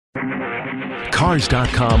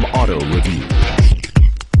Cars.com Auto Review.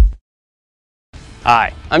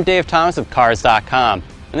 Hi, I'm Dave Thomas of Cars.com,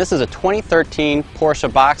 and this is a 2013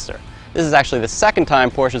 Porsche Boxster. This is actually the second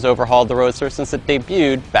time Porsche's overhauled the Roadster since it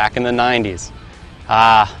debuted back in the 90s.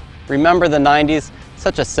 Remember the 90s?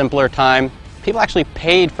 Such a simpler time. People actually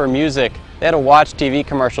paid for music. They had to watch TV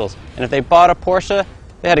commercials, and if they bought a Porsche,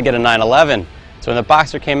 they had to get a 911. So when the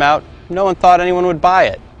Boxster came out, no one thought anyone would buy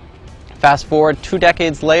it. Fast forward 2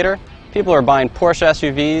 decades later, people are buying Porsche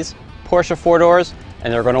SUVs, Porsche 4-doors,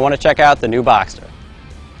 and they're going to want to check out the new Boxster.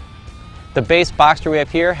 The base Boxster we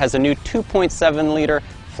have here has a new 2.7-liter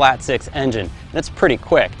flat-six engine, and it's pretty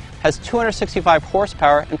quick. It has 265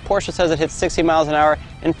 horsepower, and Porsche says it hits 60 miles an hour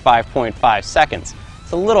in 5.5 seconds.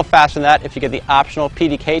 It's a little faster than that if you get the optional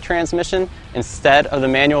PDK transmission instead of the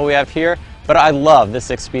manual we have here, but I love this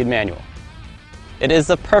 6-speed manual. It is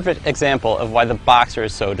the perfect example of why the Boxster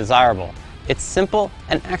is so desirable. It's simple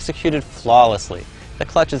and executed flawlessly. The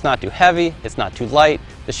clutch is not too heavy, it's not too light,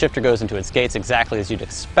 the shifter goes into its gates exactly as you'd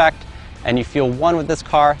expect, and you feel one with this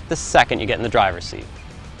car the second you get in the driver's seat.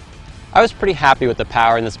 I was pretty happy with the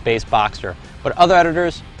power in this base Boxster, but other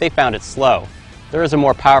editors, they found it slow. There is a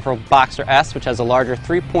more powerful Boxster S, which has a larger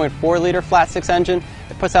 3.4-liter flat-six engine.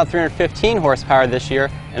 It puts out 315 horsepower this year,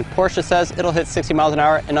 and Porsche says it'll hit 60 miles an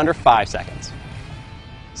hour in under 5 seconds.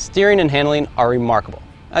 Steering and handling are remarkable,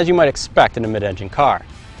 as you might expect in a mid-engine car.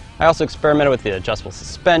 I also experimented with the adjustable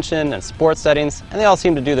suspension and sports settings, and they all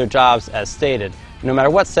seem to do their jobs as stated. No matter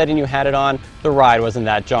what setting you had it on, the ride wasn't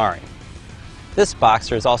that jarring. This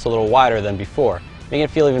Boxster is also a little wider than before, making it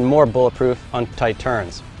feel even more bulletproof on tight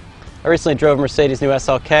turns. I recently drove Mercedes' new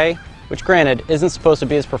SLK, which granted isn't supposed to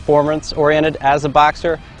be as performance-oriented as the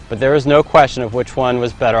Boxster, but there is no question of which one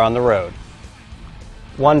was better on the road.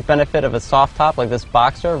 One benefit of a soft top like this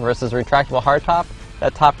Boxster versus a retractable hardtop,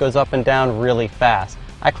 that top goes up and down really fast.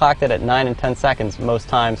 I clocked it at 9 and 10 seconds most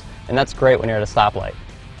times, and that's great when you're at a stoplight.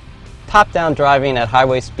 Top-down driving at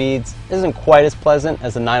highway speeds isn't quite as pleasant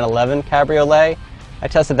as the 911 Cabriolet. I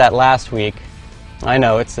tested that last week. I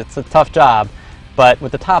know, it's a tough job, but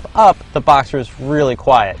with the top up, the Boxster is really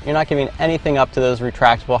quiet. You're not giving anything up to those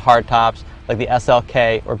retractable hardtops like the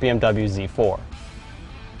SLK or BMW Z4.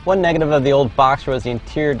 One negative of the old Boxster was the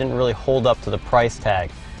interior didn't really hold up to the price tag.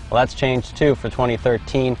 Well, that's changed too for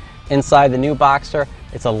 2013. Inside the new Boxster,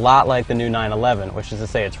 it's a lot like the new 911, which is to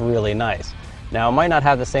say it's really nice. Now, it might not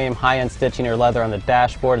have the same high-end stitching or leather on the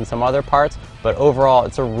dashboard and some other parts, but overall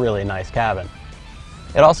it's a really nice cabin.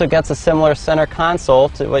 It also gets a similar center console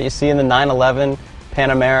to what you see in the 911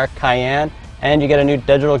 Panamera Cayenne, and you get a new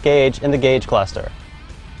digital gauge in the gauge cluster.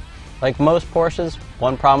 Like most Porsches,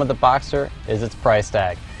 one problem with the Boxster is its price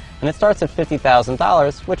tag. And it starts at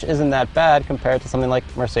 $50,000, which isn't that bad compared to something like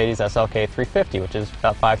Mercedes SLK 350, which is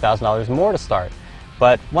about $5,000 more to start.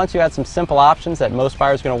 But once you add some simple options that most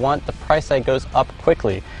buyers are going to want, the price tag goes up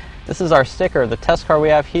quickly. This is our sticker, the test car we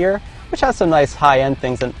have here, which has some nice high-end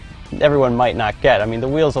things that everyone might not get. I mean, the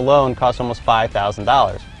wheels alone cost almost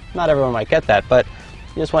 $5,000. Not everyone might get that, but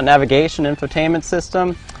you just want navigation, infotainment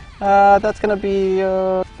system, that's going to be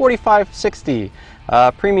 $4,560.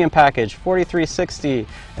 Premium package, $4,360,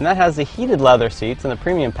 and that has the heated leather seats in the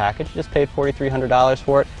premium package. You just paid $4,300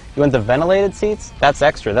 for it. You want the ventilated seats? That's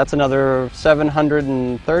extra. That's another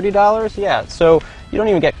 $730. Yeah, so you don't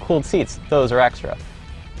even get cooled seats. Those are extra.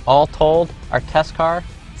 All told, our test car,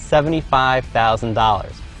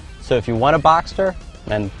 $75,000. So if you want a Boxster,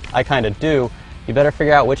 and I kind of do, you better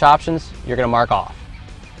figure out which options you're going to mark off.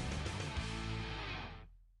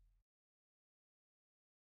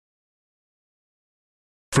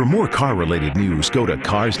 For more car-related news, go to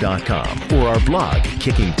Cars.com or our blog,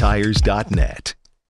 KickingTires.net.